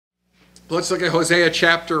Let's look at Hosea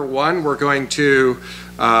chapter 1. We're going to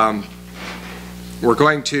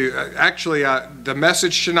actually, the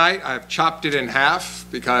message tonight, I've chopped it in half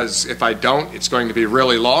because if I don't, it's going to be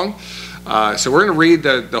really long. So we're going to read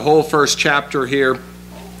the whole first chapter here,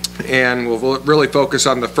 and we'll really focus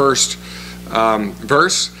on the first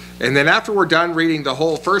verse. And then after we're done reading the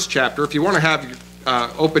whole first chapter, if you want to have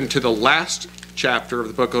open to the last chapter of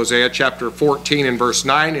the book of Hosea, chapter 14 and verse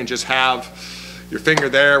 9, and just have your finger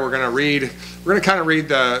there, we're going to kind of read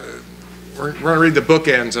the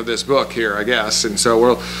bookends of this book here, I guess. And so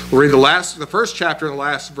we'll read the first chapter and the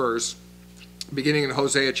last verse, beginning in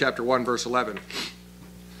Hosea chapter 1, verse 11.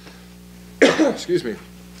 Excuse me.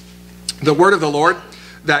 The word of the Lord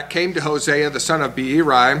that came to Hosea the son of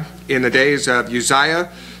Beeri in the days of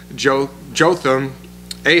Uzziah, Jotham,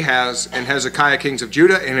 Ahaz, and Hezekiah, kings of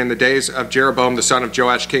Judah, and in the days of Jeroboam the son of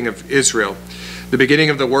Joash, king of Israel. The beginning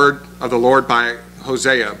of the word of the Lord by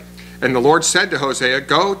Hosea. And the Lord said to Hosea,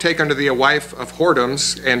 Go, take unto thee a wife of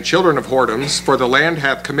whoredoms and children of whoredoms, for the land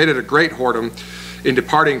hath committed a great whoredom in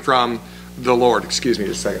departing from the Lord. Excuse me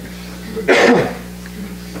just a second.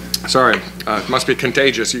 Sorry, it must be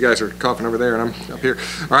contagious. You guys are coughing over there and I'm up here.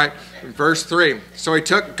 All right, verse 3. So he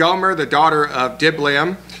took Gomer, the daughter of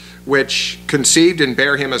Diblaim, which conceived and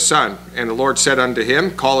bare him a son. And the Lord said unto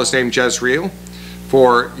him, Call his name Jezreel,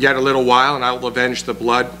 for yet a little while, and I will avenge the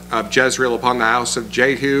blood of Jezreel upon the house of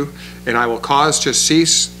Jehu, and I will cause to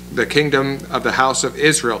cease the kingdom of the house of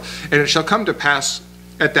Israel. And it shall come to pass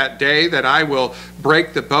at that day that I will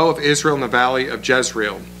break the bow of Israel in the valley of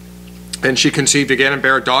Jezreel. And she conceived again and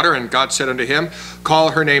bare a daughter, and God said unto him,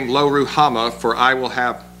 Call her name Lo-Ruhamah, for I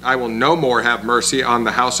will no more have mercy on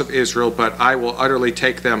the house of Israel, but I will utterly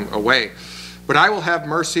take them away. But I will have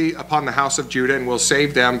mercy upon the house of Judah, and will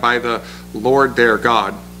save them by the Lord their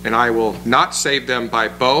God. And I will not save them by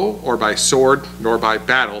bow, or by sword, nor by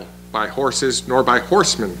battle, by horses, nor by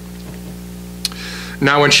horsemen.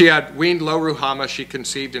 Now when she had weaned Lo-Ruhamah, she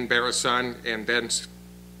conceived and bare a son, and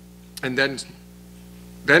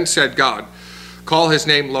then said God, Call his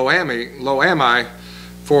name Lo-Ammi,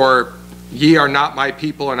 for ye are not my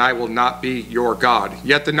people, and I will not be your God.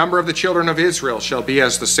 Yet the number of the children of Israel shall be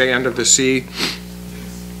as the sand of the sea,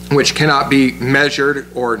 which cannot be measured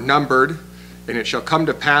or numbered. And it shall come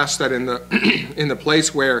to pass that in the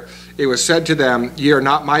place where it was said to them, Ye are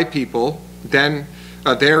not my people, then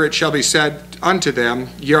there it shall be said unto them,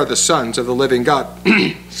 Ye are the sons of the living God.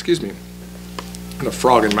 Excuse me. I have a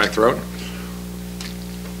frog in my throat.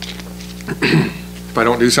 If I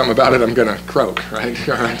don't do something about it, I'm going to croak, right?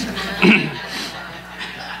 All right.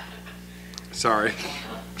 Sorry.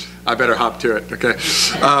 I better hop to it. Okay.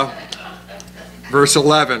 Verse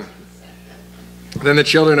 11. Then the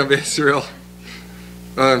children of Israel,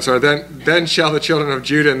 then shall the children of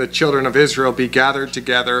Judah and the children of Israel be gathered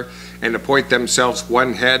together and appoint themselves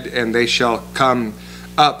one head, and they shall come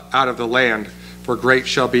up out of the land, for great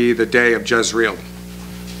shall be the day of Jezreel.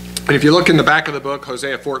 And if you look in the back of the book,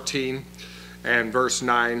 Hosea 14 and verse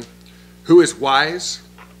 9, Who is wise?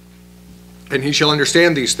 And he shall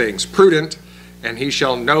understand these things. Prudent, and he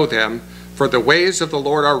shall know them. For the ways of the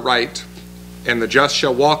Lord are right, and the just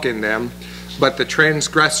shall walk in them, but the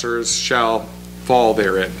transgressors shall fall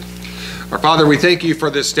therein. Our Father, we thank you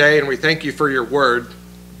for this day, and we thank you for your word,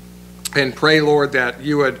 and pray, Lord, that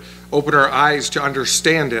you would open our eyes to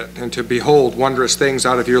understand it and to behold wondrous things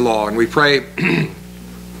out of your law. And we pray,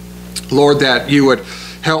 Lord, that you would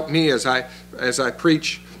help me as I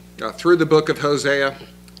preach through the book of Hosea.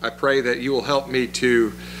 I pray that you will help me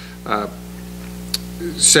to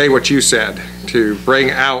say what you said, to bring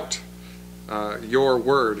out your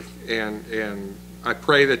word, and I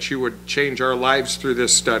pray that you would change our lives through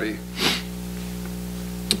this study.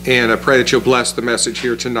 And I pray that you'll bless the message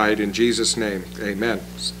here tonight in Jesus' name. Amen.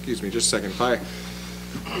 Excuse me just a second.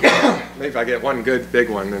 Maybe if I get one good big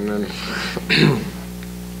one, and then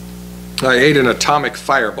I ate an atomic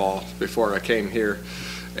fireball before I came here,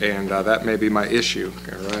 and that may be my issue.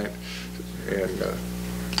 All right. And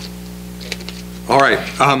all right.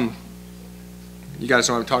 You guys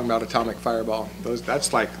know what I'm talking about, atomic fireball.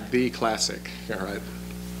 That's like the classic. All right.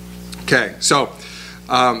 Okay. So,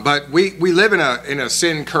 but we live in a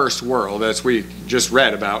sin-cursed world, as we just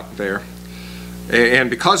read about there.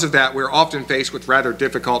 And because of that, we're often faced with rather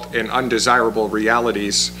difficult and undesirable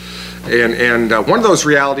realities. And one of those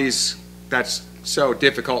realities that's so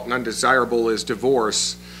difficult and undesirable is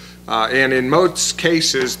divorce. And in most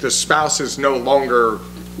cases, the spouses no longer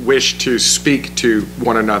wish to speak to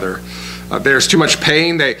one another. There's too much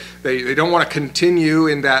pain. They don't want to continue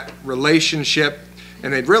in that relationship,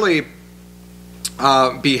 and they'd really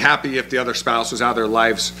be happy if the other spouse was out of their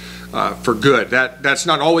lives for good. That's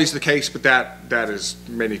not always the case, but that is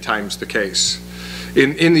many times the case.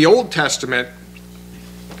 In the Old Testament,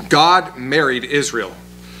 God married Israel.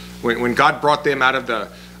 When God brought them out of the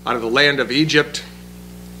land of Egypt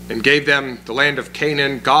and gave them the land of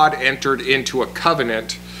Canaan, God entered into a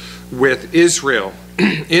covenant with Israel.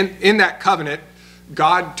 In that covenant,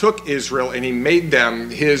 God took Israel and he made them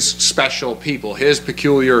his special people, his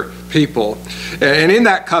peculiar people. And in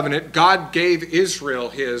that covenant, God gave Israel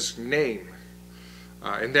his name.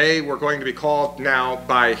 And they were going to be called now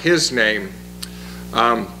by his name.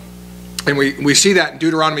 And we see that in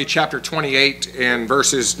Deuteronomy chapter 28 and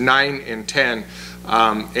verses 9 and 10.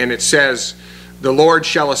 And it says, "The Lord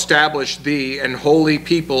shall establish thee an holy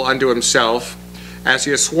people unto himself, as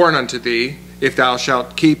he has sworn unto thee, if thou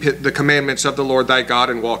shalt keep the commandments of the Lord thy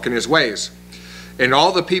God and walk in his ways. And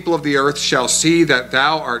all the people of the earth shall see that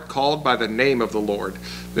thou art called by the name of the Lord.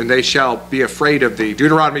 Then they shall be afraid of thee."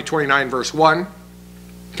 Deuteronomy 29 verse 1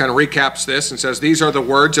 kind of recaps this and says, "These are the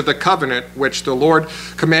words of the covenant which the Lord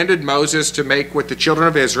commanded Moses to make with the children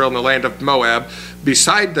of Israel in the land of Moab,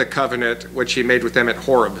 beside the covenant which he made with them at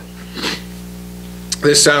Horeb."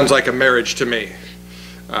 This sounds like a marriage to me.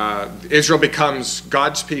 Israel becomes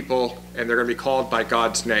God's people, and they're going to be called by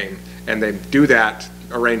God's name, and they do that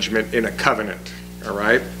arrangement in a covenant. All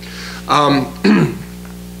right,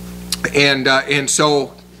 and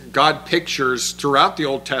so God pictures throughout the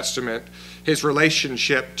Old Testament his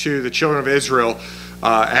relationship to the children of Israel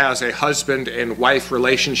as a husband and wife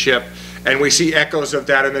relationship, and we see echoes of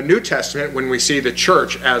that in the New Testament when we see the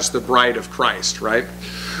church as the bride of Christ. Right,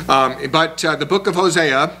 but the book of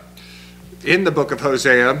Hosea. In the book of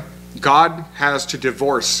Hosea, God has to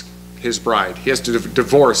divorce his bride. He has to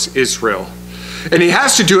divorce Israel. And he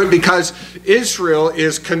has to do it because Israel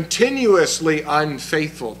is continuously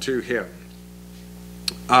unfaithful to him.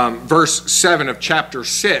 Verse 7 of chapter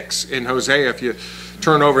 6 in Hosea, if you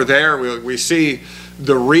turn over there, we see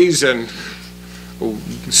the reason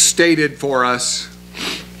stated for us.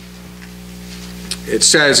 It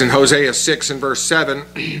says in Hosea 6 and verse 7,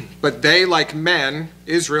 "But they like men,"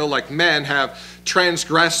 Israel like men, "have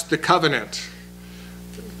transgressed the covenant.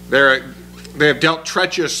 They have dealt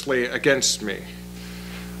treacherously against me."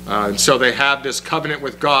 And so they have this covenant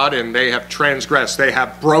with God and they have transgressed. They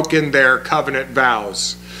have broken their covenant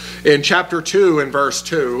vows. In chapter 2 and verse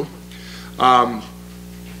 2,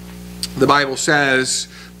 the Bible says,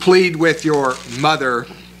 "Plead with your mother,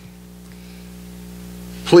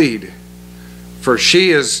 plead. For she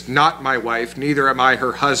is not my wife, neither am I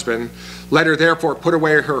her husband. Let her therefore put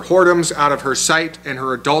away her whoredoms out of her sight, and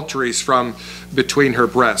her adulteries from between her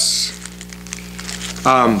breasts."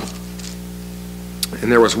 And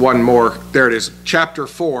there was one more. There it is, chapter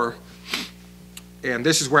 4. And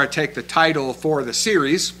this is where I take the title for the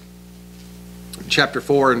series. Chapter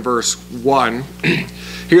 4 and verse 1.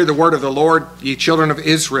 "Hear the word of the Lord, ye children of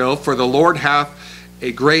Israel, for the Lord hath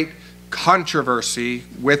a great controversy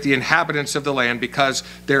with the inhabitants of the land, because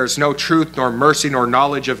there is no truth nor mercy nor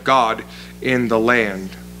knowledge of God in the land."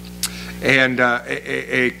 And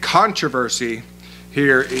a controversy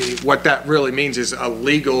here, what that really means is a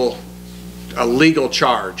legal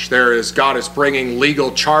charge. God is bringing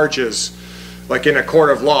legal charges, like in a court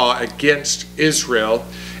of law, against Israel.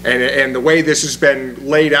 And the way this has been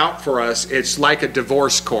laid out for us, it's like a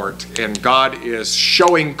divorce court, and God is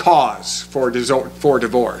showing cause for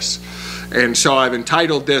divorce. And so I've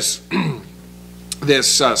entitled this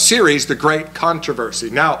series, "The Great Controversy."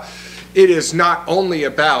 Now, it is not only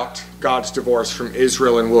about God's divorce from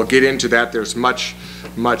Israel, and we'll get into that. There's much,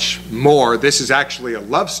 much more. This is actually a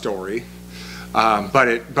love story, but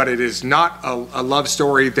it is not a love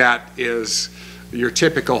story that is your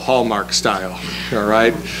typical Hallmark style. All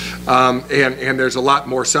right, and there's a lot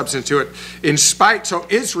more substance to it. So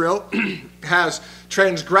Israel has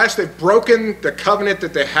transgressed, they've broken the covenant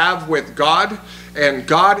that they have with God, and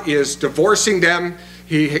God is divorcing them.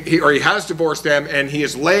 He has divorced them, and he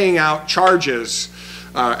is laying out charges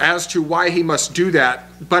as to why he must do that.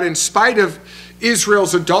 But in spite of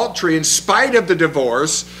Israel's adultery, in spite of the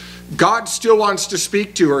divorce, God still wants to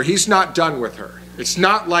speak to her. He's not done with her. It's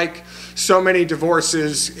not like so many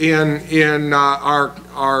divorces in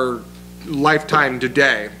our lifetime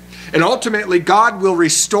today. And ultimately, God will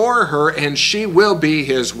restore her, and she will be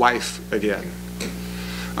his wife again.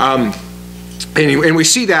 And we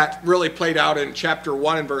see that really played out in chapter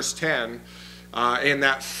 1 and verse 10. And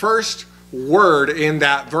that first word in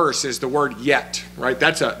that verse is the word "yet," right?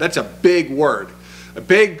 That's a big word.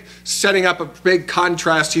 setting up a big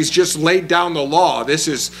contrast. He's just laid down the law. This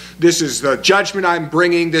is the judgment I'm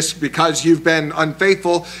bringing, this because you've been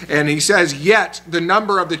unfaithful. And he says, yet the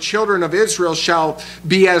number of the children of Israel shall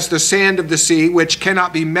be as the sand of the sea, which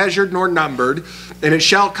cannot be measured nor numbered. And it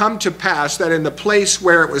shall come to pass that in the place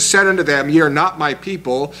where it was said unto them, ye are not my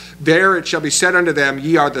people, there it shall be said unto them,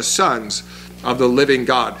 ye are the sons of the living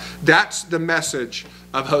God. That's the message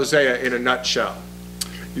of Hosea in a nutshell.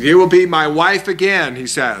 You will be my wife again, he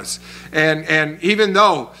says. And even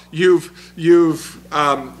though you've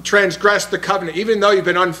transgressed the covenant, even though you've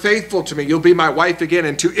been unfaithful to me, you'll be my wife again.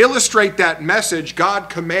 And to illustrate that message, God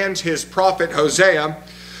commands his prophet Hosea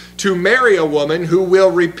to marry a woman who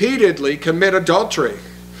will repeatedly commit adultery.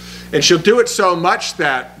 And she'll do it so much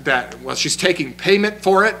that she's taking payment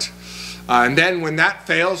for it. And then when that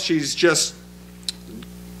fails, she's just,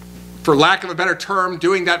 for lack of a better term,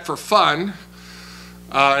 doing that for fun.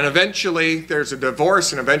 And eventually there's a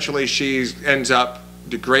divorce, and eventually she ends up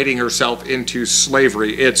degrading herself into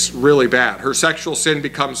slavery. It's really bad. Her sexual sin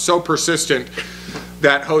becomes so persistent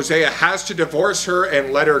that Hosea has to divorce her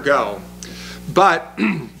and let her go. But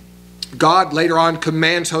God later on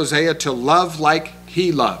commands Hosea to love like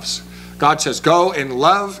he loves. God says, go and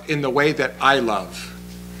love in the way that I love.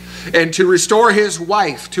 And to restore his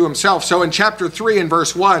wife to himself. So in chapter 3 and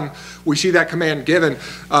verse 1, we see that command given.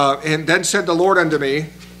 And then said the Lord unto me,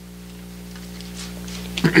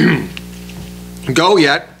 go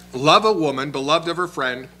yet, love a woman, beloved of her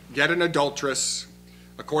friend, yet an adulteress,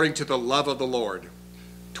 according to the love of the Lord,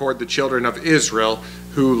 toward the children of Israel,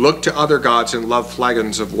 who look to other gods and love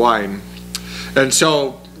flagons of wine. And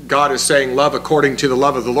so God is saying, love according to the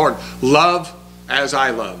love of the Lord. Love as I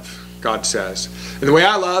love, God says. And the way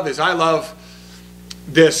I love is I love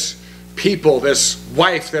this people, this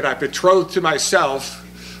wife that I betrothed to myself,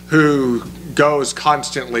 who goes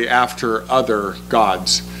constantly after other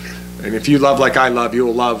gods. And if you love like I love, you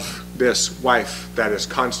will love this wife that is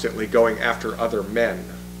constantly going after other men.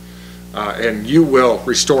 And you will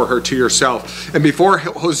restore her to yourself. And before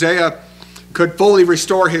Hosea could fully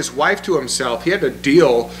restore his wife to himself, he had to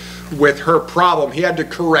deal with her problem. He had to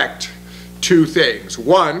correct two things.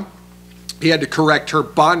 One, he had to correct her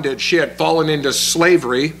bondage. She had fallen into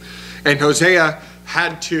slavery, and Hosea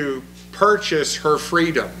had to purchase her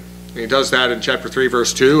freedom. And he does that in chapter 3,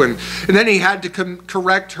 verse 2. And then he had to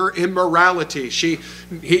correct her immorality.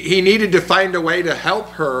 He needed to find a way to help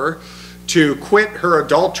her to quit her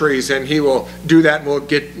adulteries, and he will do that, and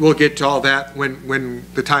we'll get to all that when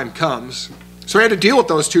the time comes. So he had to deal with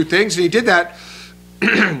those two things, and he did that.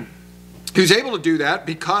 He was able to do that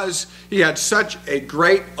because he had such a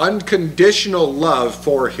great unconditional love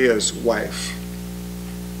for his wife.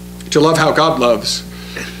 To love how God loves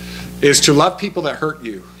is to love people that hurt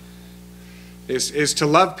you, is to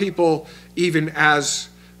love people even as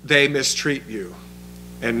they mistreat you,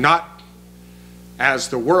 and not as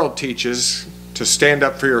the world teaches, to stand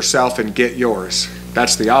up for yourself and get yours.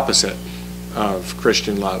 That's the opposite of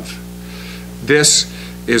Christian love. This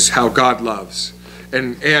is how God loves.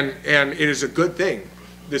 And it is a good thing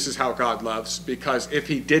this is how God loves, because if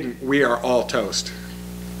he didn't, we are all toast.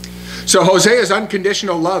 So Hosea's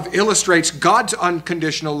unconditional love illustrates God's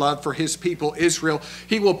unconditional love for his people, Israel.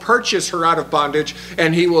 He will purchase her out of bondage,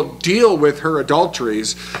 and he will deal with her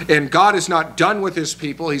adulteries. And God is not done with his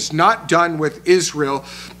people. He's not done with Israel.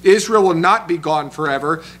 Israel will not be gone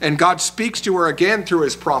forever. And God speaks to her again through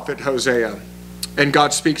his prophet Hosea. And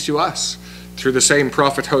God speaks to us through the same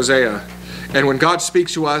prophet Hosea. And when God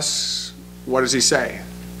speaks to us, what does he say?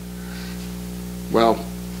 Well,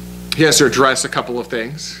 he has to address a couple of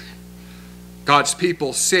things. God's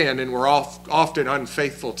people sin, and we're often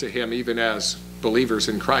unfaithful to him, even as believers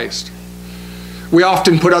in Christ. We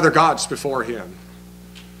often put other gods before him.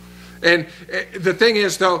 And the thing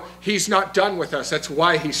is, though, he's not done with us. That's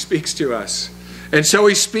why he speaks to us. And so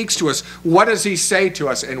he speaks to us. What does he say to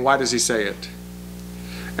us, and why does he say it?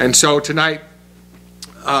 And so tonight,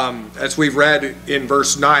 as we've read in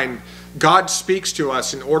verse 9, God speaks to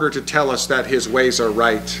us in order to tell us that his ways are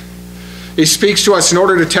right. He speaks to us in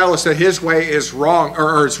order to tell us that his way is wrong,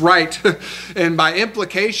 or is right. And by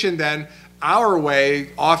implication, then, our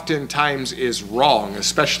way oftentimes is wrong,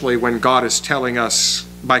 especially when God is telling us,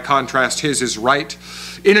 by contrast, his is right.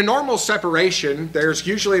 In a normal separation, there's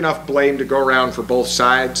usually enough blame to go around for both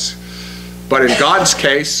sides. But in God's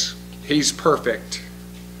case, he's perfect.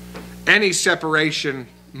 Any separation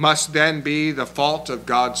must then be the fault of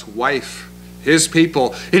God's wife, his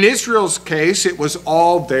people. In Israel's case, it was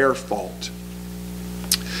all their fault.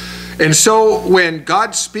 And so when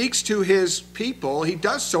God speaks to his people, he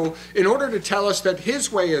does so in order to tell us that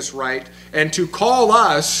his way is right, and to call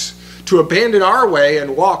us to abandon our way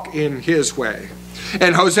and walk in his way.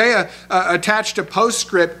 And Hosea attached a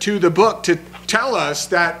postscript to the book to tell us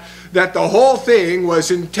that the whole thing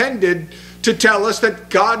was intended to tell us that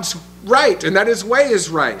God's right and that his way is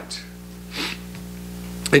right.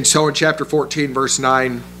 And so in chapter 14, verse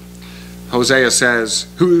 9, Hosea says,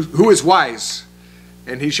 Who is wise?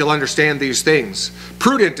 And he shall understand these things.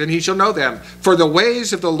 Prudent, and he shall know them. For the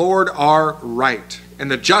ways of the Lord are right, and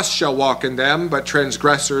the just shall walk in them, but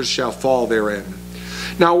transgressors shall fall therein.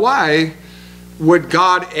 Now, why would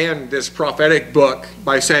God end this prophetic book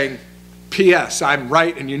by saying, P.S., I'm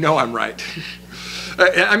right and you know I'm right?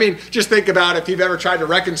 I mean, just think about if you've ever tried to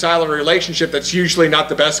reconcile a relationship, that's usually not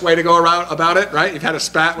the best way to go about it, right? You've had a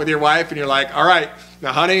spat with your wife and you're like, all right,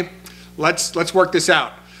 now honey, let's work this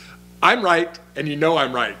out. I'm right and you know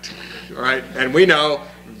I'm right, all right? And we know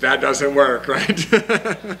that doesn't work, right?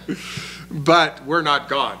 But we're not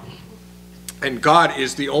God. And God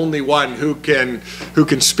is the only one who can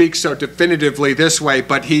speak so definitively this way.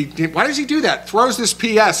 But why does he do that? Throws this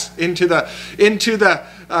P.S. into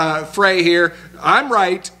the fray here. I'm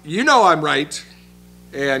right. You know I'm right.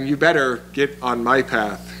 And you better get on my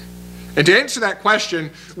path. And to answer that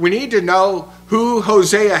question, we need to know who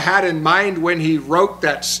Hosea had in mind when he wrote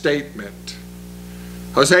that statement.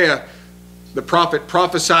 Hosea, the prophet,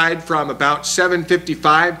 prophesied from about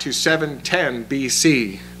 755 to 710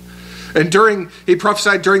 B.C. And he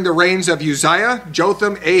prophesied during the reigns of Uzziah,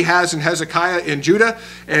 Jotham, Ahaz, and Hezekiah in Judah,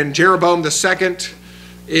 and Jeroboam II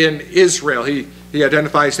in Israel. He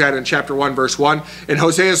identifies that in chapter 1, verse 1. And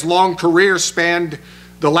Hosea's long career spanned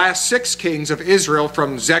the last 6 kings of Israel,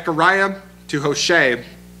 from Zechariah to Hosea.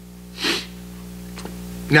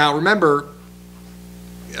 Now remember,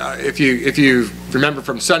 if you remember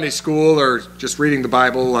from Sunday school or just reading the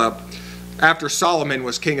Bible, after Solomon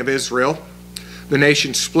was king of Israel, the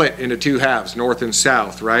nation split into 2 halves, north and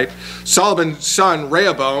south, right? Solomon's son,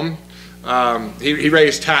 Rehoboam, he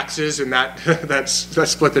raised taxes, and that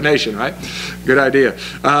split the nation, right? Good idea.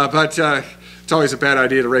 But it's always a bad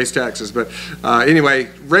idea to raise taxes. But anyway,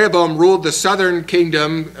 Rehoboam ruled the southern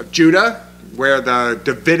kingdom of Judah, where the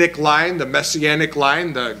Davidic line, the Messianic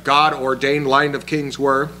line, the God-ordained line of kings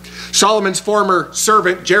were. Solomon's former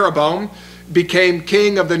servant, Jeroboam, became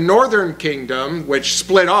king of the northern kingdom, which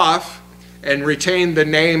split off and retained the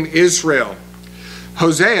name Israel.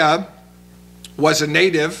 Hosea was a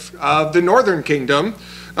native of the northern kingdom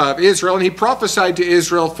of Israel, and he prophesied to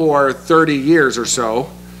Israel for 30 years or so.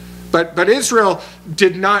 But Israel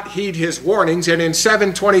did not heed his warnings, and in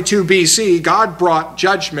 722 BC, God brought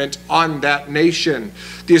judgment on that nation.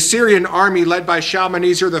 The Assyrian army, led by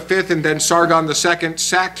Shalmaneser V and then Sargon II,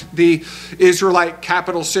 sacked the Israelite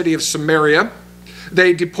capital city of Samaria.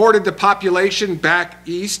 They deported the population back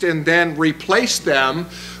east and then replaced them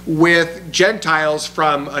with Gentiles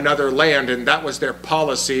from another land, and that was their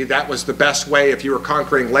policy. That was the best way, if you were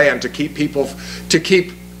conquering land, to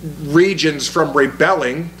keep regions from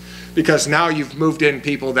rebelling, because now you've moved in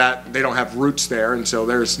people that they don't have roots there, and so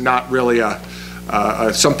there's not really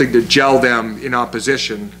something to gel them in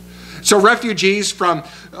opposition. So refugees from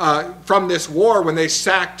this war, when they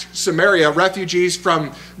sacked Samaria, refugees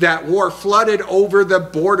from that war flooded over the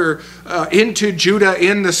border into Judah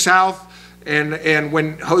in the south. And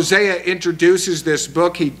when Hosea introduces this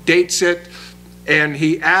book, he dates it and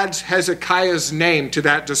he adds Hezekiah's name to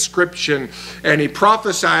that description. And he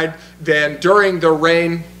prophesied then during the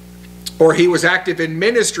reign, or he was active in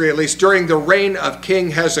ministry at least during the reign of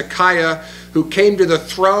King Hezekiah, who came to the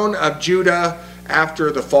throne of Judah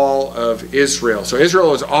after the fall of Israel. So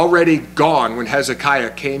Israel was already gone when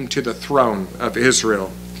Hezekiah came to the throne of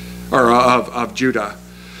Israel, or of Judah.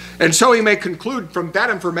 And so he may conclude from that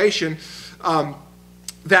information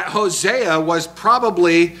that Hosea was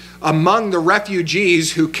probably among the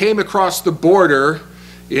refugees who came across the border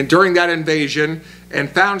during that invasion and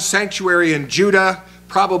found sanctuary in Judah,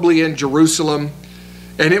 probably in Jerusalem.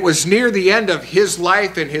 And it was near the end of his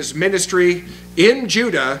life and his ministry in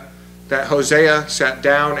Judah that Hosea sat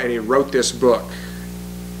down and he wrote this book.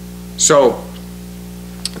 So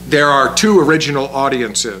there are 2 original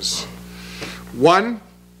audiences. One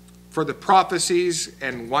for the prophecies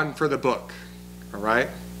and one for the book. All right?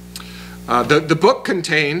 The book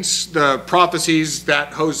contains the prophecies that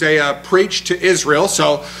Hosea preached to Israel.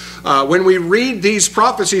 So when we read these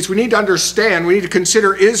prophecies, we need to understand, we need to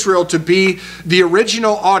consider Israel to be the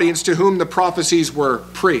original audience to whom the prophecies were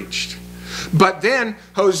preached. But then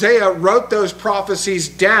Hosea wrote those prophecies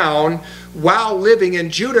down while living in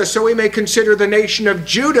Judah, so we may consider the nation of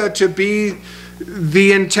Judah to be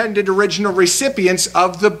the intended original recipients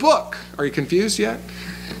of the book. Are you confused yet?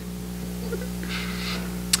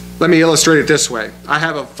 Let me illustrate it this way. I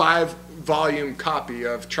have a volume copy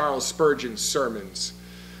of Charles Spurgeon's sermons.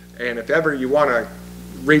 And if ever you want to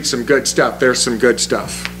read some good stuff, there's some good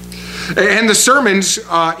stuff. And the sermons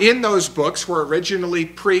in those books were originally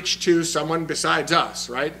preached to someone besides us,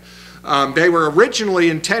 right? They were originally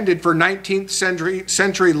intended for 19th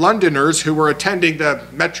century Londoners who were attending the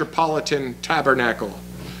Metropolitan Tabernacle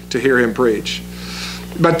to hear him preach.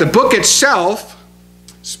 But the book itself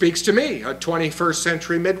speaks to me, a 21st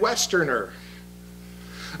century Midwesterner.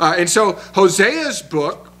 And so Hosea's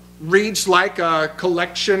book reads like a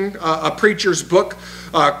collection, a preacher's book,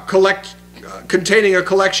 containing a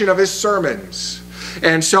collection of his sermons.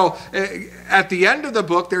 And so at the end of the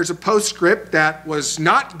book, there's a postscript that was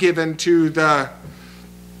not given to the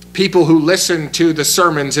people who listened to the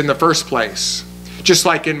sermons in the first place. Just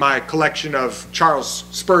like in my collection of Charles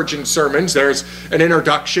Spurgeon sermons, there's an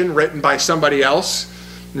introduction written by somebody else,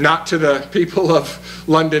 not to the people of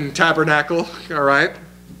London Tabernacle, all right?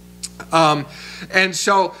 And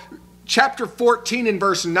so chapter 14 and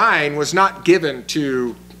verse 9 was not given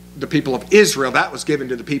to the people of Israel. That was given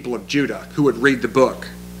to the people of Judah who would read the book.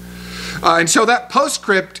 And so that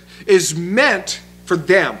postscript is meant for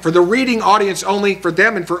them, for the reading audience only, for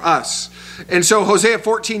them and for us. And so Hosea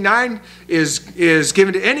 14:9 is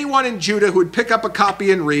given to anyone in Judah who would pick up a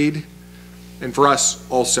copy and read, and for us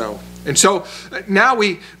also. And so now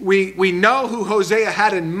we know who Hosea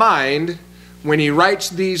had in mind when he writes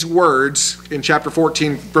these words in chapter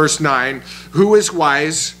 14, verse 9, who is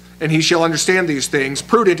wise, and he shall understand these things,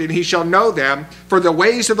 prudent, and he shall know them, for the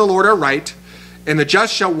ways of the Lord are right, and the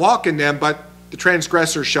just shall walk in them, but the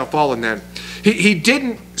transgressors shall fall in them. He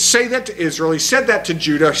didn't say that to Israel. He said that to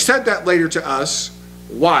Judah. He said that later to us.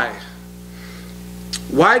 Why?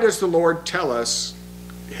 Why does the Lord tell us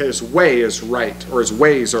his way is right, or his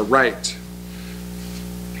ways are right?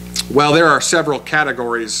 Well, there are several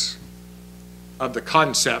categories of the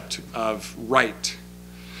concept of right.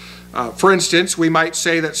 For instance, we might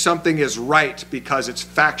say that something is right because it's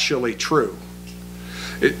factually true.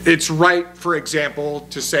 It's right, for example,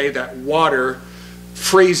 to say that water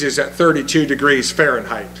freezes at 32 degrees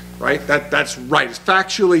Fahrenheit, right? That's right. It's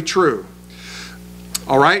factually true.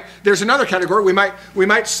 All right? There's another category. We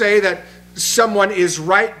might say that someone is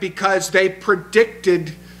right because they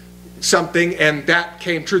predicted something and that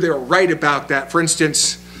came true. They were right about that. For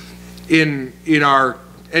instance, in our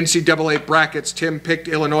NCAA brackets, Tim picked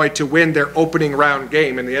Illinois to win their opening round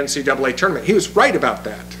game in the NCAA tournament. He was right about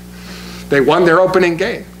that. They won their opening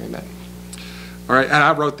game. Amen. All right, and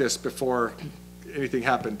I wrote this before anything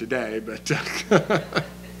happened today, but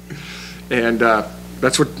and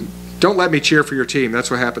that's what. Don't let me cheer for your team. That's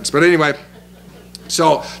what happens. But anyway,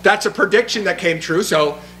 so that's a prediction that came true.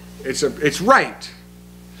 So it's right.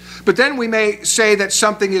 But then we may say that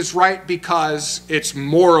something is right because it's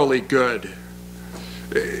morally good.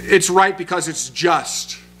 It's right because it's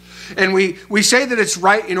just. And we say that it's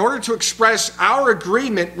right in order to express our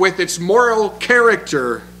agreement with its moral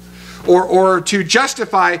character or to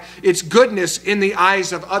justify its goodness in the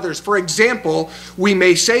eyes of others. For example, we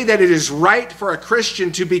may say that it is right for a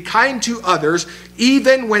Christian to be kind to others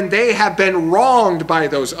even when they have been wronged by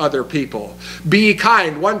those other people. Be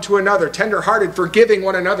kind one to another, tender-hearted, forgiving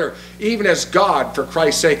one another, even as God, for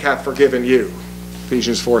Christ's sake, hath forgiven you.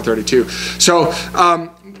 Ephesians 4:32. So,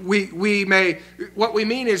 what we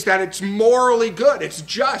mean is that it's morally good, it's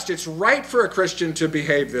just, it's right for a Christian to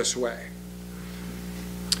behave this way.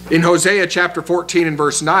 In Hosea chapter 14 and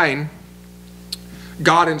verse 9,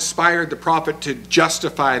 God inspired the prophet to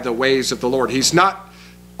justify the ways of the Lord. He's not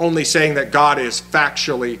only saying that God is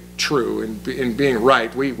factually true in being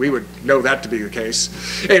right. We would know that to be the case.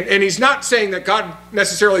 And he's not saying that God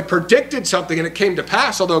necessarily predicted something and it came to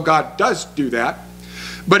pass, although God does do that.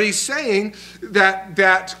 But he's saying that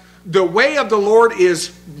the way of the Lord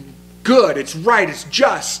is good, it's right, it's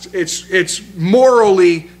just, it's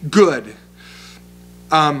morally good.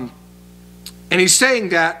 And he's saying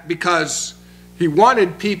that because he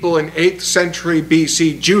wanted people in 8th century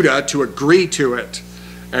BC Judah to agree to it.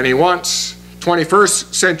 And he wants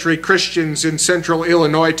 21st century Christians in central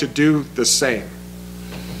Illinois to do the same.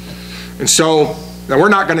 And so, now we're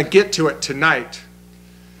not going to get to it tonight,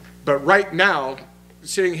 but right now,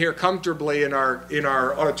 sitting here comfortably in our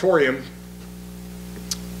auditorium,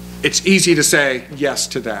 it's easy to say yes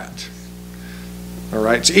to that. All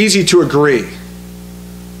right, it's easy to agree.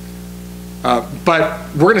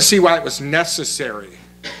 But we're going to see why it was necessary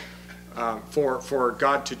for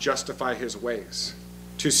God to justify his ways,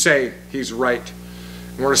 to say he's right.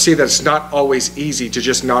 And we're going to see that it's not always easy to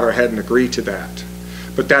just nod our head and agree to that.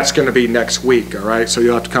 but that's going to be next week, all right? So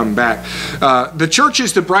you'll have to come back. The church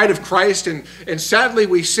is the bride of Christ, and sadly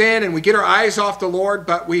we sin and we get our eyes off the Lord,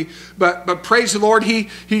 but praise the Lord,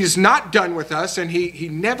 He's not done with us, and He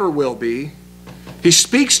never will be. He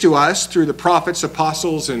speaks to us through the prophets,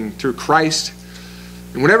 apostles, and through Christ.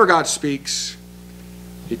 And whenever God speaks,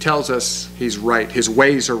 He tells us He's right. His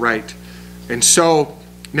ways are right. And so,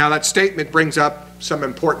 now that statement brings up some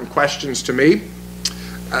important questions to me.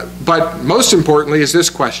 But most importantly is this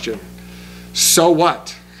question. So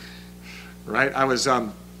what? Right? I was,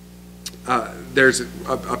 there's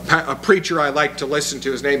a preacher I like to listen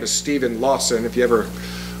to. His name is Stephen Lawson. If you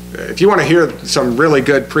want to hear some really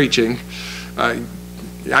good preaching,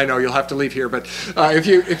 I know you'll have to leave here, but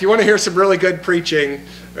if you want to hear some really good preaching,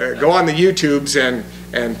 go on the YouTubes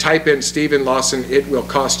and type in Stephen Lawson. It will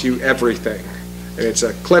cost you everything. And it's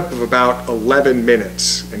a clip of about 11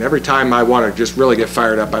 minutes. And every time I want to just really get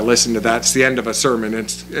fired up, I listen to that. It's the end of a sermon.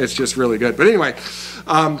 It's just really good. But anyway,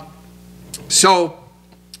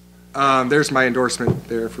 there's my endorsement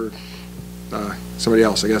there for somebody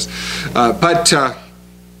else, I guess. I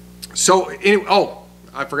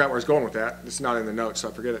forgot where I was going with that. It's not in the notes, so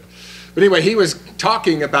I forget it. But anyway, he was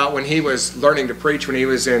talking about when he was learning to preach when he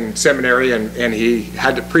was in seminary, and he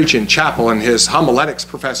had to preach in chapel, and his homiletics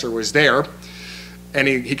professor was there. And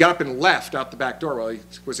he got up and left out the back door while he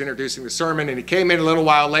was introducing the sermon, and he came in a little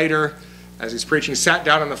while later as he's preaching, sat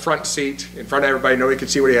down on the front seat in front of everybody. Nobody could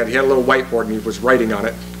see what he had. He had a little whiteboard, and he was writing on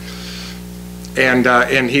it.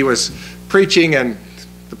 And he was preaching, and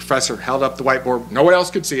the professor held up the whiteboard. No one else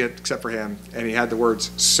could see it except for him, and he had the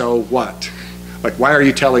words, "So what?" Like, why are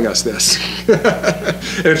you telling us this?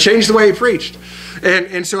 And it changed the way he preached.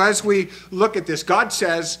 And so as we look at this, God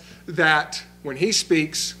says that when He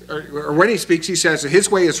speaks, or when He speaks, He says that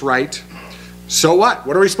His way is right. So what?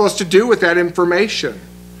 What are we supposed to do with that information?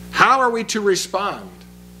 How are we to respond?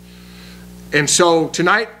 And so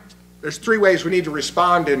tonight, there's 3 ways we need to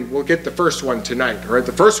respond, and we'll get the first one tonight. All right?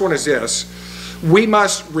 The first one is this. We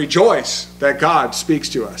must rejoice that God speaks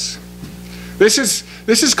to us. This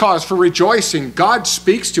is cause for rejoicing. God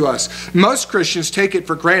speaks to us. Most Christians take it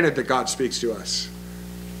for granted that God speaks to us.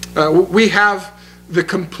 We have the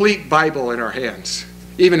complete Bible in our hands.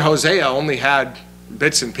 Even Hosea only had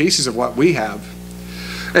bits and pieces of what we have.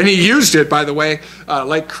 And he used it, by the way,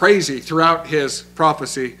 like crazy throughout his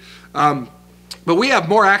prophecy. But we have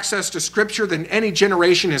more access to Scripture than any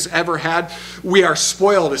generation has ever had. We are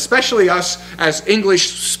spoiled, especially us as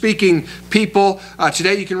English-speaking people.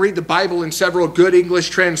 Today you can read the Bible in several good English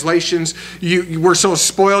translations. We're so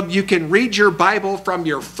spoiled. You can read your Bible from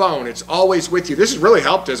your phone. It's always with you. This has really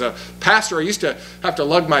helped as a pastor. I used to have to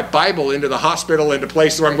lug my Bible into the hospital, into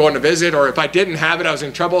places where I'm going to visit, or if I didn't have it, I was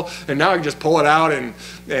in trouble. And now I can just pull it out, and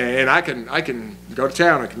I can go to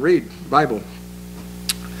town. I can read the Bible.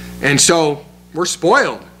 And so we're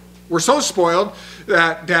spoiled. We're so spoiled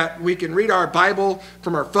that we can read our Bible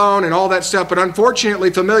from our phone and all that stuff, but unfortunately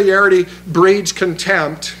familiarity breeds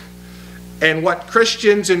contempt. And what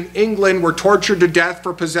Christians in England were tortured to death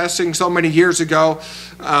for possessing so many years ago,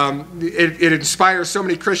 it inspires so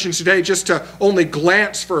many Christians today just to only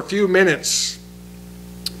glance for a few minutes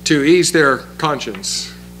to ease their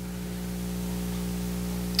conscience.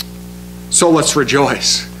 So let's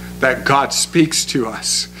rejoice that God speaks to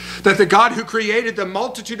us. That the God who created the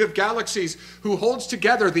multitude of galaxies, who holds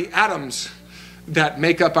together the atoms that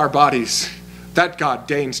make up our bodies, that God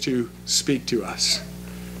deigns to speak to us.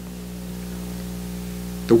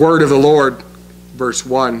 The word of the Lord, verse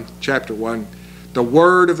 1, chapter 1. The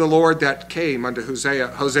word of the Lord that came unto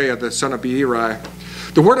Hosea the son of Beeri.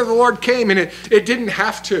 The word of the Lord came, and it didn't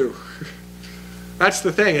have to. That's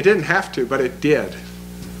the thing. It didn't have to, but it did.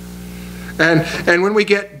 And when we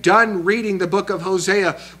get done reading the book of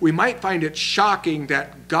Hosea, we might find it shocking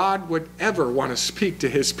that God would ever want to speak to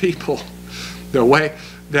His people the way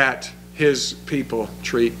that His people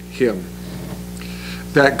treat Him.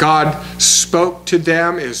 That God spoke to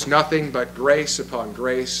them is nothing but grace upon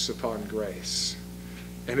grace upon grace.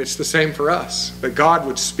 And it's the same for us. That God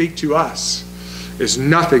would speak to us is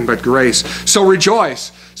nothing but grace. So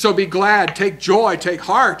rejoice. So be glad. Take joy. Take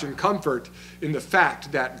heart and comfort in the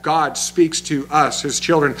fact that God speaks to us, His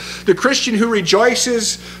children. The Christian who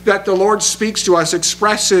rejoices that the Lord speaks to us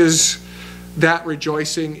expresses that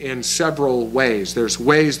rejoicing in several ways. There's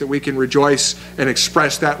ways that we can rejoice and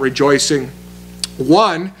express that rejoicing.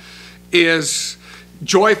 One is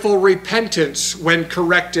joyful repentance when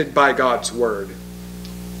corrected by God's word.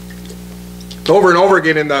 Over and over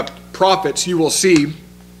again in the prophets, you will see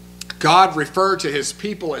God refer to His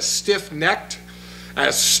people as stiff-necked,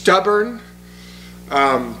 as stubborn,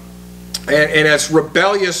 and as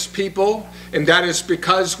rebellious people. And that is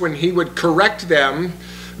because when he would correct them,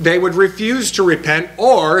 they would refuse to repent,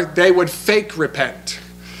 or they would fake repent.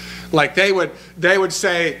 Like they would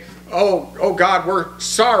say, oh God, we're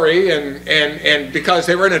sorry, and because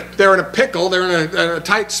they're in a pickle, they're in a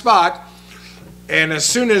tight spot, and as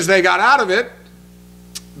soon as they got out of it,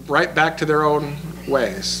 right back to their own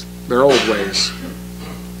ways, their old ways.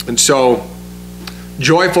 And so,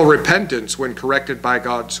 joyful repentance when corrected by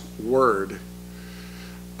God's word.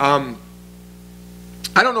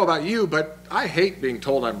 I don't know about you, but I hate being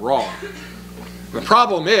told I'm wrong. The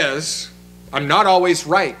problem is, I'm not always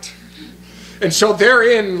right. And so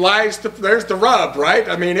therein lies there's the rub, right?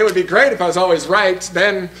 I mean, it would be great if I was always right.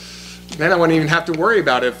 Then I wouldn't even have to worry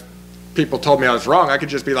about if people told me I was wrong. I could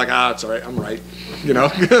just be like, it's all right, I'm right, you know?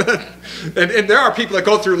 and there are people that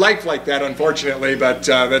go through life like that, unfortunately, but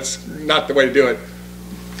that's not the way to do it.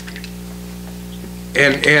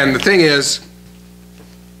 And the thing is,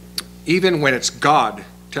 even when it's God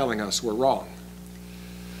telling us we're wrong,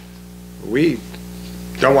 we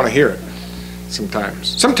don't want to hear it sometimes.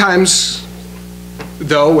 Sometimes,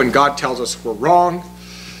 though, when God tells us we're wrong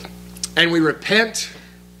and we repent,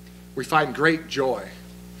 we find great joy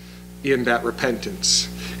in that repentance.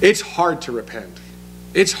 It's hard to repent.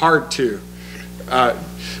 It's hard to.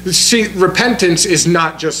 See, repentance is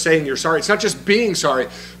not just saying you're sorry. It's not just being sorry.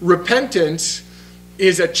 Repentance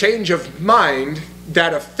is a change of mind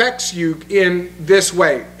that affects you in this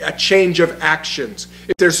way, a change of actions.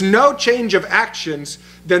 If there's no change of actions,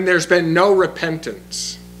 then there's been no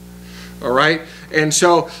repentance. All right? And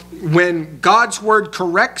so when God's word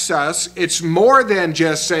corrects us, it's more than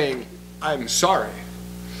just saying, I'm sorry.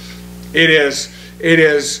 It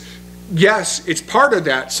is, yes, it's part of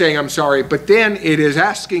that, saying I'm sorry, but then it is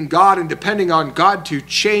asking God and depending on God to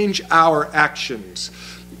change our actions.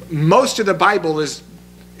 Most of the Bible is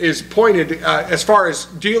pointed, as far as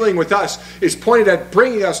dealing with us, is pointed at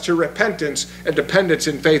bringing us to repentance and dependence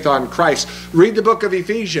in faith on Christ. Read the book of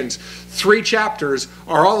Ephesians. 3 chapters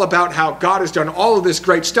are all about how God has done all of this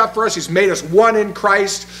great stuff for us. He's made us one in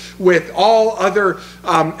Christ with all other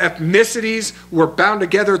ethnicities. We're bound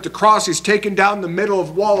together at the cross. He's taken down the middle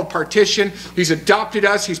of wall of partition. He's adopted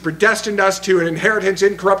us. He's predestined us to an inheritance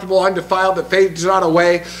incorruptible, undefiled, that fades not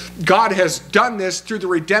away. God has done this through the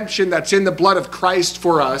redemption that's in the blood of Christ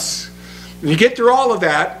for us. And you get through all of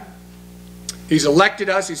that. He's elected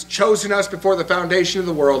us. He's chosen us before the foundation of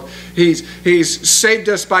the world. He's saved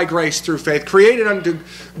us by grace through faith, created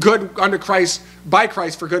under Christ, by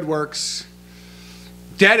Christ for good works,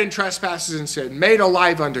 dead in trespasses and sin, made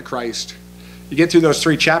alive unto Christ. You get through those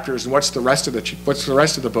 3 chapters, and what's the rest of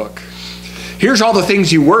the book? Here's all the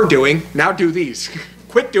things you were doing. Now do these.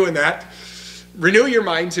 Quit doing that. Renew your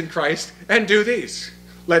minds in Christ and do these.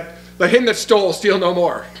 Let him that stole steal no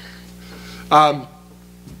more. Let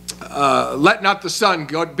not the sun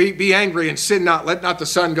be angry and sin not. Let not the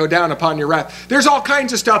sun go down upon your wrath. There's all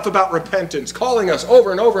kinds of stuff about repentance, calling us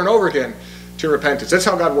over and over and over again to repentance. That's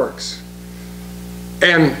how God works.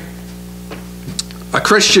 And a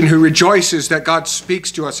Christian who rejoices that God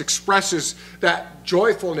speaks to us expresses that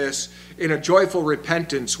joyfulness in a joyful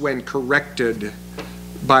repentance when corrected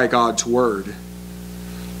by God's word.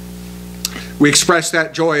 We express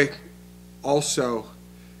that joy also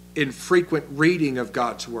in frequent reading of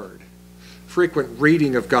God's word. Frequent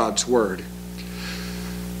reading of God's word.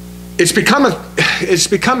 It's become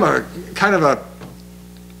a kind of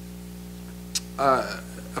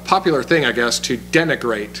a popular thing, I guess, to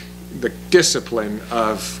denigrate the discipline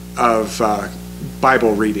of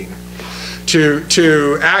Bible reading,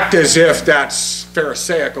 to act as if that's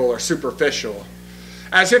pharisaical or superficial,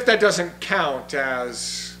 as if that doesn't count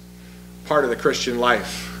as part of the Christian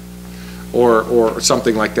life. Or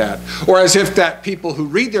something like that. Or as if that people who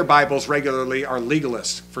read their Bibles regularly are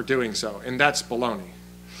legalists for doing so. And that's baloney.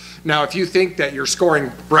 Now, if you think that you're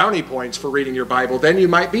scoring brownie points for reading your Bible, then you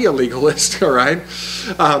might be a legalist, all right?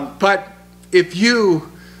 But if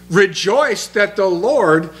you rejoice that the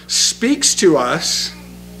Lord speaks to us,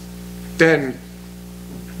 then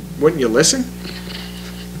wouldn't you listen?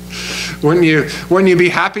 Wouldn't you be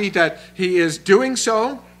happy that He is doing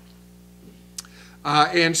so?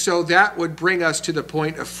 And so that would bring us to the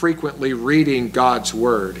point of frequently reading God's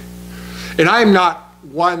word. And I'm not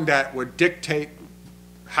one that would dictate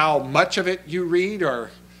how much of it you read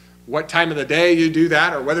or what time of the day you do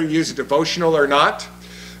that or whether you use a devotional or not.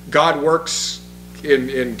 God works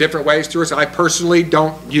in different ways through us. I personally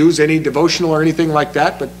don't use any devotional or anything like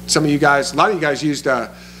that, but some of you guys, a lot of you guys use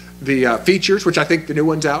the features, which I think the new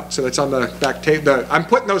one's out, so it's on the back table. I'm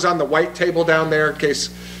putting those on the white table down there in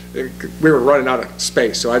case we were running out of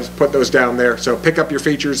space, so I just put those down there. So pick up your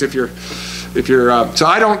features if you're. So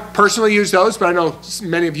I don't personally use those, but I know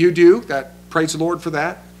many of you do. Praise the Lord for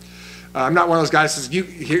that. I'm not one of those guys that says,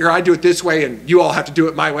 here I do it this way, and you all have to do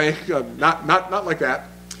it my way. Not like that.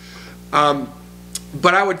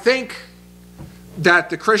 But I would think that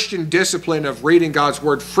the Christian discipline of reading God's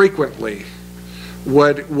Word frequently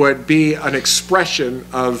would be an expression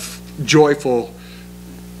of joyful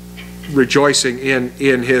rejoicing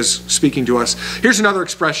in His speaking to us. Here's another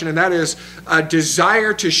expression, and that is a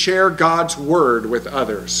desire to share God's Word with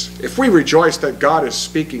others. If we rejoice that God is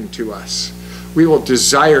speaking to us, we will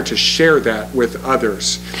desire to share that with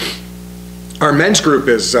others. Our men's group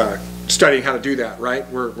is studying how to do that, right?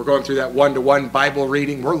 We're going through that one-to-one Bible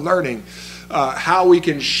reading. We're learning how we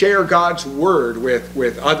can share God's Word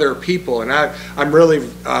with other people. And I'm really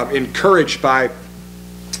encouraged by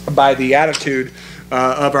the attitude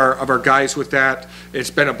of our guys with that.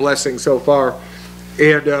 It's been a blessing so far.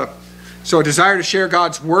 And so a desire to share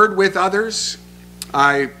God's Word with others.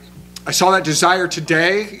 I saw that desire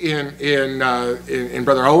today in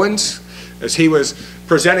Brother Owens as he was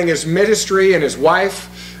presenting his ministry, and his wife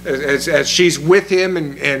as she's with him,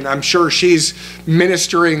 and I'm sure she's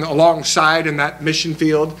ministering alongside in that mission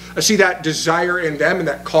field. I see that desire in them and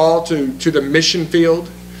that call to the mission field.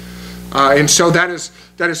 And so that is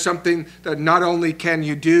something that not only can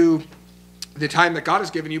you do the time that God has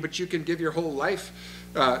given you, but you can give your whole life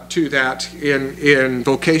to that in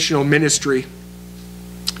vocational ministry.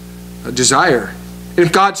 A desire. And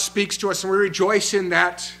if God speaks to us and we rejoice in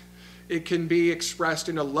that, it can be expressed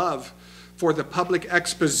in a love for the public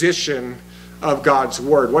exposition of God's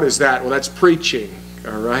Word. What is that? Well, that's preaching,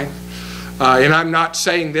 all right? And I'm not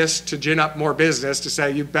saying this to gin up more business, to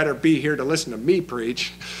say you better be here to listen to me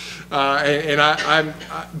preach.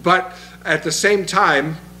 But at the same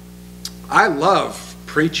time, I love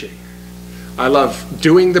preaching. I love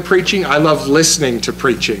doing the preaching. I love listening to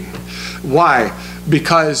preaching. Why?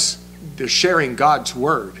 Because they're sharing God's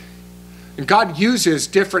Word. And God uses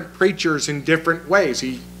different preachers in different ways.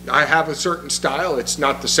 I have a certain style. It's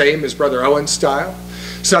not the same as Brother Owen's style.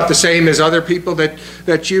 It's not the same as other people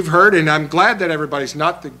that you've heard, and I'm glad that everybody's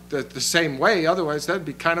not the same way. Otherwise, that'd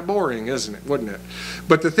be kind of boring, wouldn't it?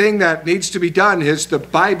 But the thing that needs to be done is the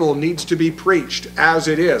Bible needs to be preached as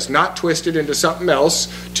it is, not twisted into something else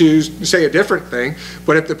to say a different thing.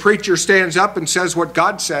 But if the preacher stands up and says what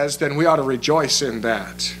God says, then we ought to rejoice in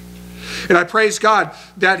that. And I praise God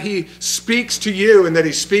that He speaks to you and that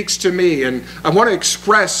He speaks to me. And I want to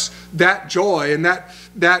express that joy and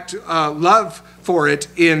that love for it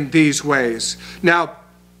in these ways. Now,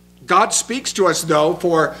 God speaks to us, though,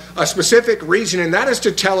 for a specific reason, and that is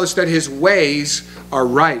to tell us that His ways are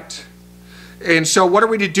right. And so what are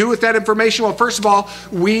we to do with that information? Well, first of all,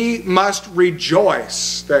 we must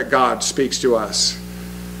rejoice that God speaks to us.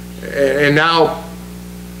 And now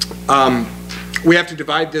we have to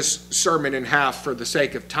divide this sermon in half for the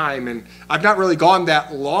sake of time. And I've not really gone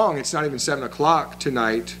that long. It's not even 7 o'clock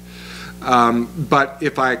tonight. But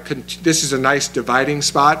if I could, this is a nice dividing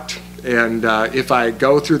spot. And if I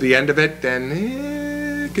go through the end of it, then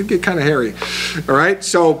it could get kind of hairy. All right?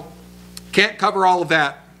 So can't cover all of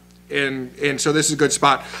that. And so this is a good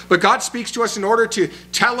spot. But God speaks to us in order to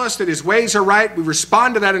tell us that His ways are right. We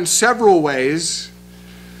respond to that in several ways.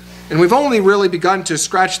 And we've only really begun to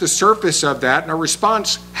scratch the surface of that. And our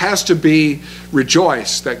response has to be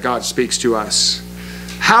rejoice that God speaks to us.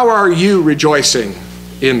 How are you rejoicing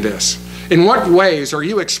in this? In what ways are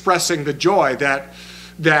you expressing the joy that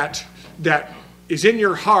is in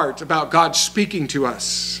your heart about God speaking to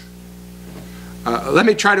us? Let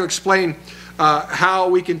me try to explain how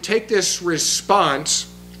we can take this response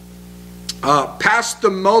past the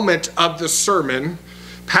moment of the sermon,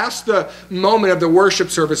 past the moment of the worship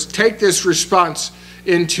service. Take this response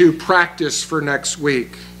into practice for next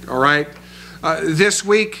week, all right? This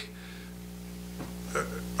week,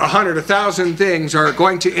 100, 1,000 things are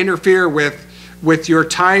going to interfere with your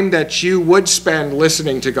time that you would spend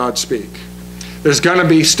listening to God speak. There's going to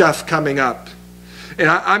be stuff coming up. And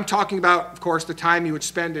I'm talking about, of course, the time you would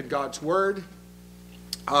spend in God's Word,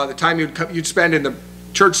 the time you'd spend in the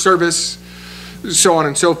church service, so on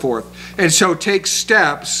and so forth. And so take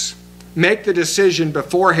steps, make the decision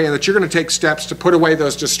beforehand that you're going to take steps to put away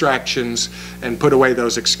those distractions and put away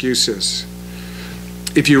those excuses.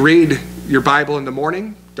 If you read your Bible in the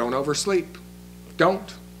morning, don't oversleep.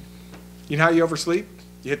 Don't. You know how you oversleep?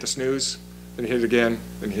 You hit the snooze, then you hit it again,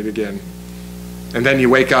 then you hit it again. And then you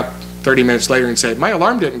wake up 30 minutes later and say, my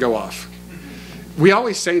alarm didn't go off. We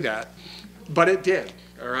always say that, but it did,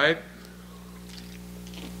 all right?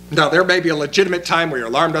 Now, there may be a legitimate time where your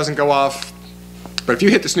alarm doesn't go off. But if you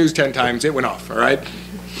hit the snooze 10 times, it went off, all right?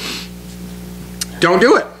 Don't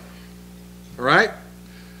do it, all right?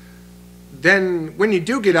 Then when you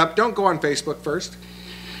do get up, don't go on Facebook first.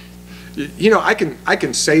 You know, I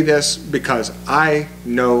can say this because I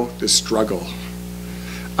know the struggle.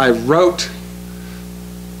 I wrote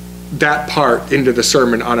that part into the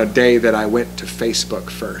sermon on a day that I went to Facebook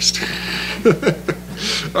first.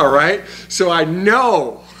 All right? So I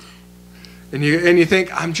know. And you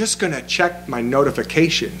think, I'm just going to check my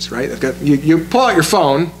notifications, right? You pull out your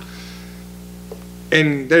phone,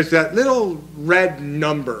 and there's that little red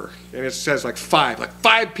number, and it says like 5. Like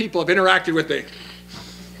 5 people have interacted with me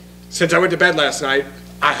since I went to bed last night.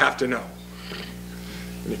 I have to know.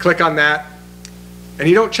 And you click on that, and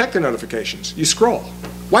you don't check the notifications. You scroll.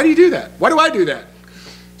 Why do you do that? Why do I do that?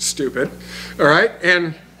 Stupid. All right?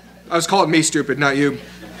 And I was calling me stupid, not you.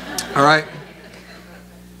 All right?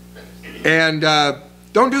 And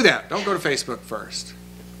don't do that. Don't go to Facebook first.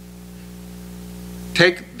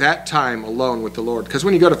 Take that time alone with the Lord. Because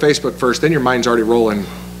when you go to Facebook first, then your mind's already rolling.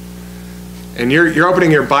 And you're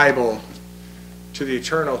opening your Bible to the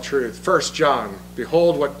eternal truth. 1 John,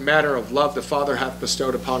 behold what manner of love the Father hath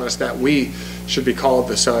bestowed upon us, that we should be called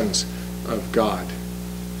the sons of God.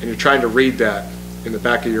 And you're trying to read that. In the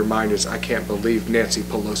back of your mind is, I can't believe Nancy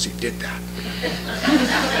Pelosi did that.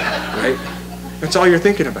 Right? That's all you're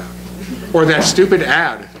thinking about. Or that stupid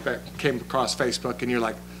ad that came across Facebook, and you're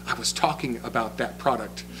like, I was talking about that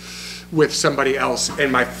product with somebody else,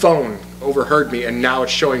 and my phone overheard me, and now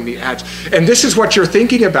it's showing me ads. And this is what you're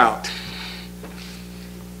thinking about.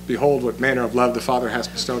 Behold what manner of love the Father has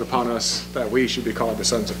bestowed upon us, that we should be called the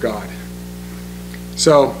sons of God.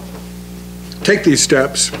 So, take these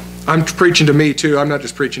steps. I'm preaching to me too. I'm not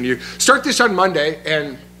just preaching to you. Start this on Monday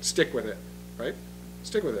and stick with it, right?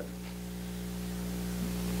 Stick with it.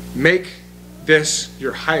 Make this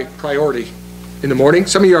your high priority in the morning.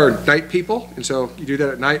 Some of you are night people, and so you do that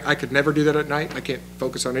at night. I could never do that at night. I can't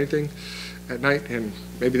focus on anything at night, and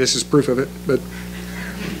maybe this is proof of it, but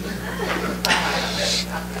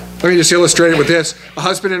let me just illustrate it with this. A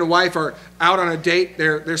husband and a wife are out on a date.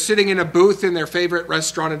 They're sitting in a booth in their favorite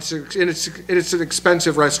restaurant. It's an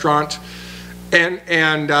expensive restaurant.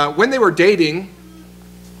 And when they were dating,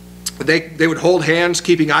 they would hold hands,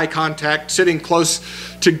 keeping eye contact, sitting close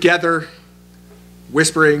together,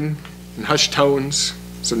 whispering in hushed tones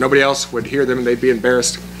so nobody else would hear them and they'd be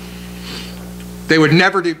embarrassed. They would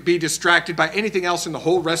never be distracted by anything else in the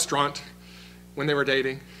whole restaurant when they were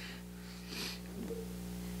dating.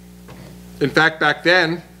 In fact, back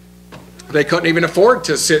then, they couldn't even afford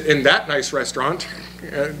to sit in that nice restaurant,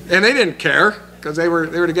 and they didn't care because they were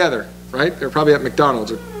together, right? They were probably at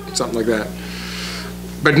McDonald's or something like that.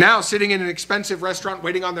 But now, sitting in an expensive restaurant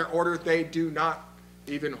waiting on their order, they do not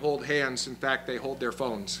even hold hands. In fact, they hold their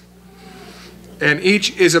phones. And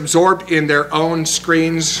each is absorbed in their own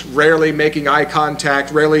screens, rarely making eye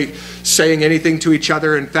contact, rarely saying anything to each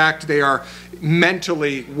other. In fact, they are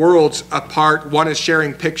mentally worlds apart. One is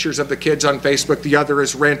sharing pictures of the kids on Facebook. The other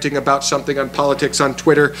is ranting about something on politics on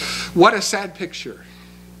Twitter. What a sad picture.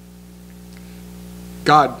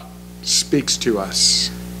 God speaks to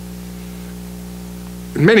us.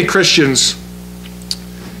 And many Christians,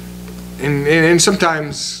 and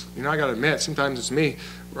sometimes, you know, I gotta admit, sometimes it's me,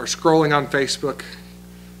 are scrolling on Facebook,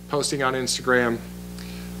 posting on Instagram,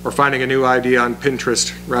 or finding a new idea on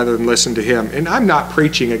Pinterest rather than listen to him. And I'm not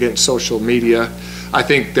preaching against social media. I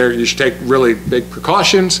think you should take really big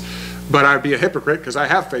precautions, but I'd be a hypocrite because I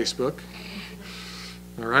have Facebook.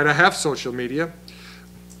 All right, I have social media.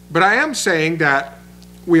 But I am saying that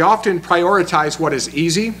we often prioritize what is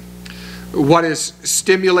easy, what is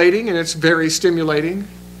stimulating, and it's very stimulating,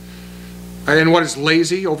 and what is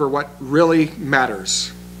lazy over what really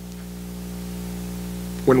matters.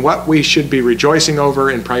 When what we should be rejoicing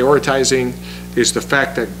over and prioritizing is the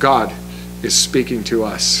fact that God is speaking to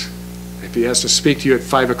us. If he has to speak to you at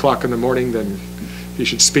 5 o'clock in the morning, then he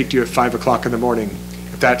should speak to you at 5 o'clock in the morning.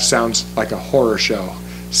 If that sounds like a horror show,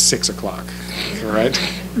 6 o'clock, all right?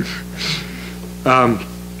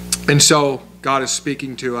 And so God is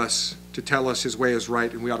speaking to us to tell us his way is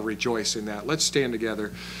right, and we ought to rejoice in that. Let's stand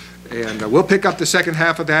together. And we'll pick up the second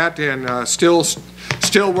half of that, and still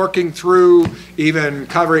working through, even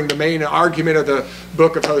covering the main argument of the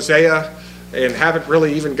book of Hosea, and haven't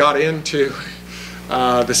really even got into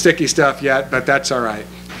the sticky stuff yet, but that's all right.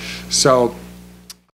 So